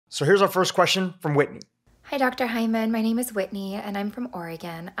So here's our first question from Whitney. Hi, Dr. Hyman. My name is Whitney, and I'm from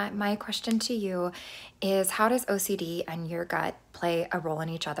Oregon. My question to you is, how does OCD and your gut play a role in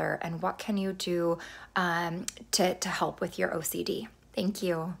each other, and what can you do to help with your OCD? Thank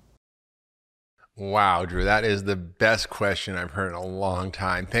you. Wow, Drew, that is the best question I've heard in a long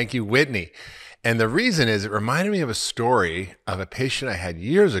time. Thank you, Whitney. And the reason is it reminded me of a story of a patient I had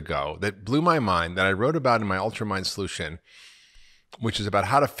years ago that blew my mind, that I wrote about in my Ultramind solution, which is about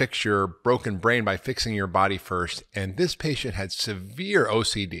how to fix your broken brain by fixing your body first. And this patient had severe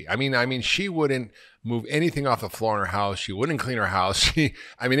OCD. I mean, she wouldn't move anything off the floor in her house. She wouldn't clean her house.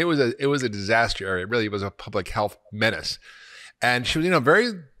 It was a disaster area. It really was a public health menace. And she was, a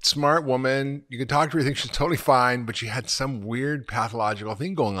very smart woman. You could talk to her, you think she's totally fine, but she had some weird pathological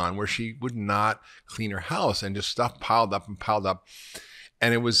thing going on where she would not clean her house, and just stuff piled up and piled up.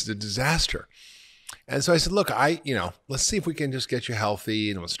 And it was a disaster. And so I said, look, let's see if we can just get you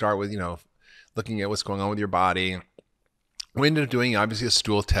healthy. And we'll start with, looking at what's going on with your body. We ended up doing, obviously, a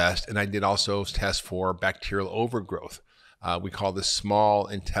stool test. And I did also tests for bacterial overgrowth. We call this small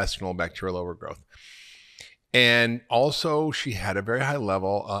intestinal bacterial overgrowth. And also, she had a very high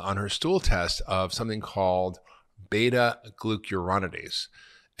level on her stool test of something called beta glucuronidase.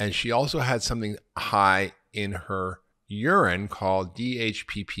 And she also had something high in her urine called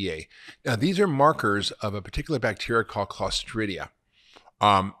DHPPA. Now, these are markers of a particular bacteria called Clostridia,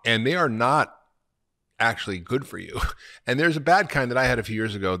 and they are not actually good for you. And there's a bad kind that I had a few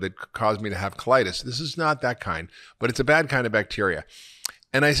years ago that caused me to have colitis. This is not that kind, but it's a bad kind of bacteria.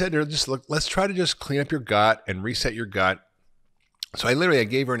 And I said to her, just look, let's try to just clean up your gut and reset your gut. So I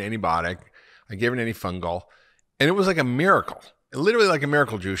gave her an antibiotic. I gave her an antifungal, and it was like a miracle. Literally like a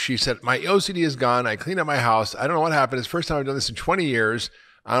miracle, Drew. She said, my OCD is gone. I cleaned up my house. I don't know what happened. It's the first time I've done this in 20 years.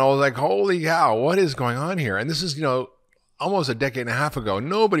 And I was like, holy cow, what is going on here? And this is, almost a decade and a half ago.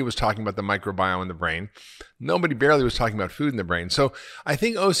 Nobody was talking about the microbiome in the brain. Nobody barely was talking about food in the brain. So I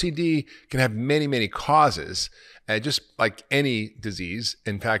think OCD can have many, many causes, just like any disease.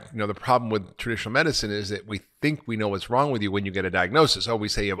 In fact, the problem with traditional medicine is that we think we know what's wrong with you when you get a diagnosis. Oh, we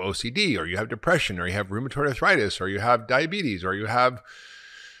say you have OCD, or you have depression, or you have rheumatoid arthritis, or you have diabetes, or you have,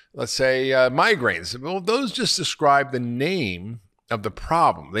 let's say, migraines. Well, those just describe the name of the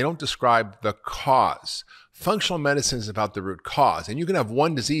problem. They don't describe the cause. Functional medicine is about the root cause, and you can have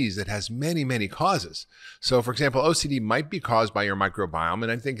one disease that has many, many causes. So, for example, OCD might be caused by your microbiome,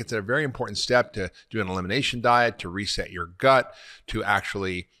 and I think it's a very important step to do an elimination diet, to reset your gut, to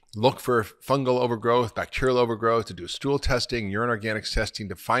actually look for fungal overgrowth, bacterial overgrowth, to do stool testing, urine organics testing,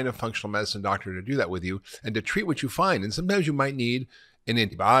 to find a functional medicine doctor to do that with you, and to treat what you find. And sometimes you might need an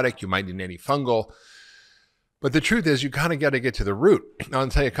antibiotic, you might need an antifungal. But the truth is, you kind of got to get to the root. I'll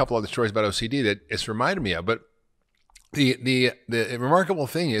tell you a couple other stories about OCD that it's reminded me of. But the remarkable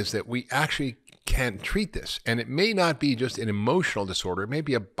thing is that we actually can treat this. And it may not be just an emotional disorder. It may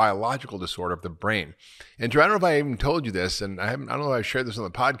be a biological disorder of the brain. And Drew, I don't know if I even told you this, and I don't know if I shared this on the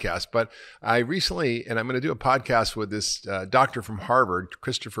podcast, but I recently, and I'm going to do a podcast with this doctor from Harvard, Dr.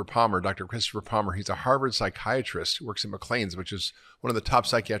 Christopher Palmer. He's a Harvard psychiatrist who works at McLean's, which is one of the top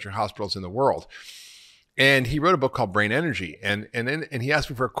psychiatric hospitals in the world. And he wrote a book called Brain Energy. And he asked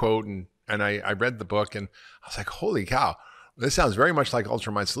me for a quote, and I read the book, and I was like, holy cow, this sounds very much like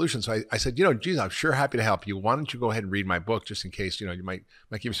Ultramind Solutions. So I said, geez, I'm sure happy to help you. Why don't you go ahead and read my book, just in case, you might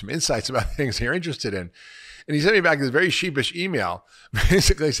give you some insights about things you're interested in. And he sent me back this very sheepish email,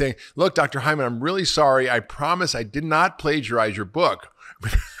 basically saying, look, Dr. Hyman, I'm really sorry. I promise I did not plagiarize your book.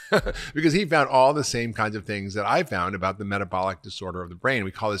 Because he found all the same kinds of things that I found about the metabolic disorder of the brain.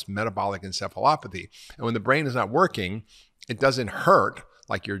 We call this metabolic encephalopathy. And when the brain is not working, it doesn't hurt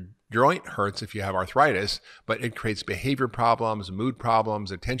like your joint hurts if you have arthritis, but it creates behavior problems, mood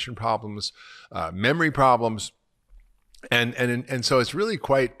problems, attention problems, memory problems. And so it's really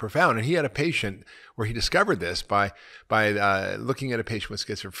quite profound. And he had a patient where he discovered this by looking at a patient with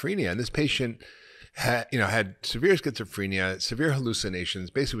schizophrenia. And this patient had severe schizophrenia, severe hallucinations,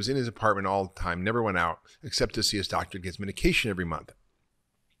 basically was in his apartment all the time, never went out except to see his doctor, gets medication every month.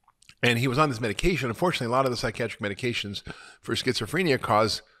 And he was on this medication. Unfortunately, a lot of the psychiatric medications for schizophrenia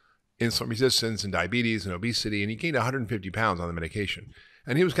cause insulin resistance and diabetes and obesity, and he gained 150 pounds on the medication.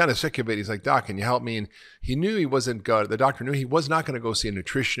 And he was kind of sick of it. He's like, Doc, can you help me? And he knew he wasn't good. The doctor knew he was not going to go see a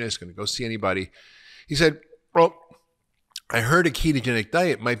nutritionist, going to go see anybody. He said, well, I heard a ketogenic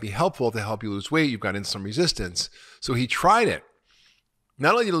diet might be helpful to help you lose weight. You've got insulin resistance. So he tried it.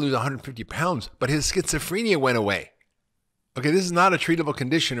 Not only did he lose 150 pounds, but his schizophrenia went away. Okay, this is not a treatable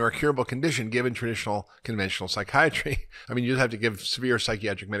condition or a curable condition given traditional conventional psychiatry. I mean, you just have to give severe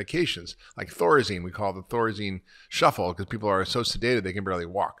psychiatric medications like Thorazine. We call it the Thorazine shuffle because people are so sedated they can barely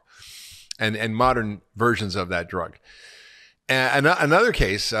walk, and modern versions of that drug. And another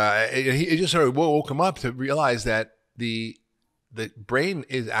case, it just sort of woke him up to realize that the brain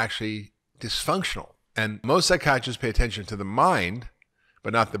is actually dysfunctional. And most psychiatrists pay attention to the mind,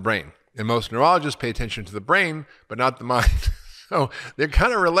 but not the brain. And most neurologists pay attention to the brain, but not the mind. So they're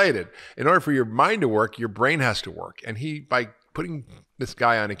kind of related. In order for your mind to work, your brain has to work. And by putting this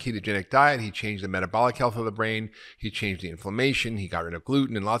guy on a ketogenic diet, he changed the metabolic health of the brain. He changed the inflammation. He got rid of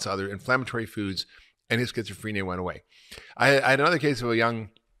gluten and lots of other inflammatory foods, and his schizophrenia went away. I had another case of a young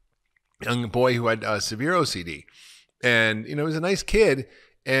boy who had severe OCD. And, he was a nice kid.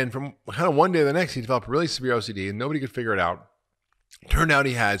 And from kind of one day to the next, he developed really severe OCD, and nobody could figure it out. Turned out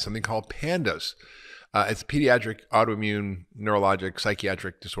he had something called PANDAS. It's pediatric autoimmune neurologic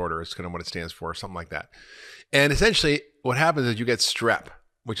psychiatric disorder. It's kind of what it stands for, something like that. And essentially what happens is you get strep,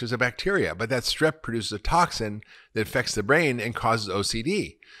 which is a bacteria, but that strep produces a toxin that affects the brain and causes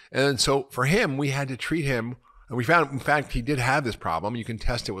OCD. And so for him, we had to treat him. And we found, in fact, he did have this problem. You can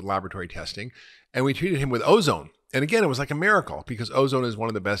test it with laboratory testing. And we treated him with ozone. And again, it was like a miracle because ozone is one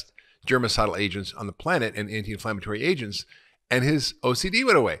of the best germicidal agents on the planet and anti-inflammatory agents. And his OCD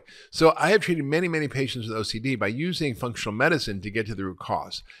went away. So I have treated many, many patients with OCD by using functional medicine to get to the root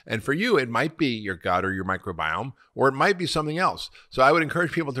cause. And for you, it might be your gut or your microbiome, or it might be something else. So I would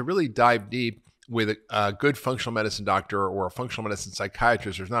encourage people to really dive deep with a good functional medicine doctor or a functional medicine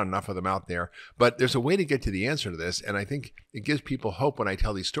psychiatrist. There's not enough of them out there, but there's a way to get to the answer to this. And I think it gives people hope when I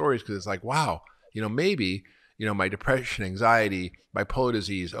tell these stories because it's like, wow, maybe, my depression, anxiety, bipolar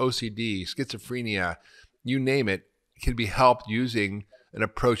disease, OCD, schizophrenia, you name it, can be helped using an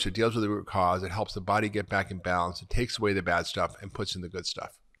approach that deals with the root cause. It helps the body get back in balance. It takes away the bad stuff and puts in the good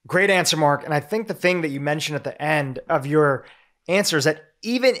stuff. Great answer, Mark. And I think the thing that you mentioned at the end of your answer is that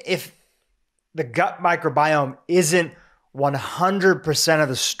even if the gut microbiome isn't 100% of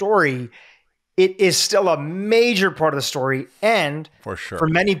the story, it is still a major part of the story. And for sure, for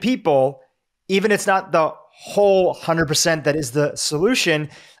many people, even it's not the whole 100% that is the solution,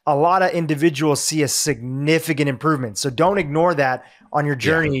 a lot of individuals see a significant improvement. So don't ignore that on your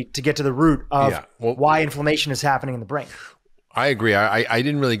journey to get to the root of why inflammation is happening in the brain. I agree. I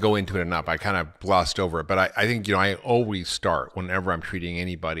didn't really go into it enough. I kind of glossed over it, but I think, I always start whenever I'm treating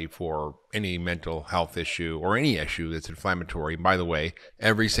anybody for any mental health issue or any issue that's inflammatory. By the way,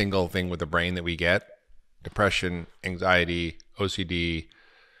 every single thing with the brain that we get, depression, anxiety, OCD,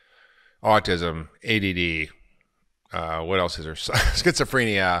 autism, ADD, what else is there?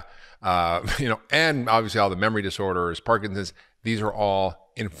 Schizophrenia, and obviously all the memory disorders, Parkinson's, these are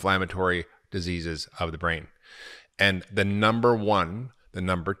all inflammatory diseases of the brain. And the number one, the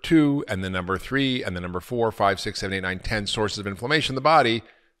number two, and the number three, and the number 4, 5, 6, 7, 8, 9, 10 sources of inflammation in the body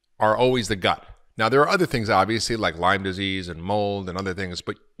are always the gut. Now, there are other things, obviously, like Lyme disease and mold and other things,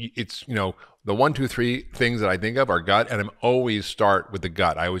 but it's, the 1, 2, 3 things that I think of are gut, and I'm always start with the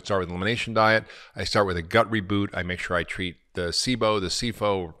gut. I always start with elimination diet. I start with a gut reboot. I make sure I treat the SIBO, the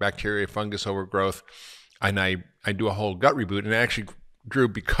SIFO, bacteria, fungus overgrowth, and I do a whole gut reboot. And actually, Drew,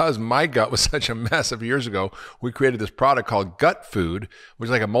 because my gut was such a mess of years ago, we created this product called Gut Food, which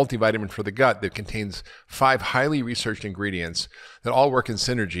is like a multivitamin for the gut that contains 5 highly researched ingredients that all work in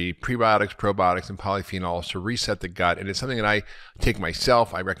synergy, prebiotics, probiotics, and polyphenols to reset the gut. And it's something that I take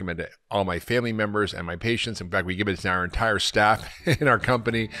myself. I recommend to all my family members and my patients. In fact, we give it to our entire staff in our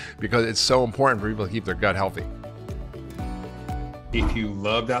company because it's so important for people to keep their gut healthy. If you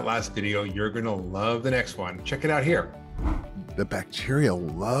love that last video, you're going to love the next one. Check it out here. The bacteria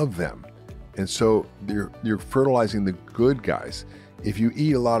love them. And so you're fertilizing the good guys. If you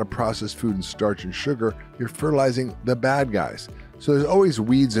eat a lot of processed food and starch and sugar, you're fertilizing the bad guys. So there's always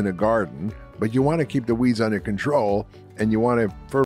weeds in a garden, but you want to keep the weeds under control and you want to fertilize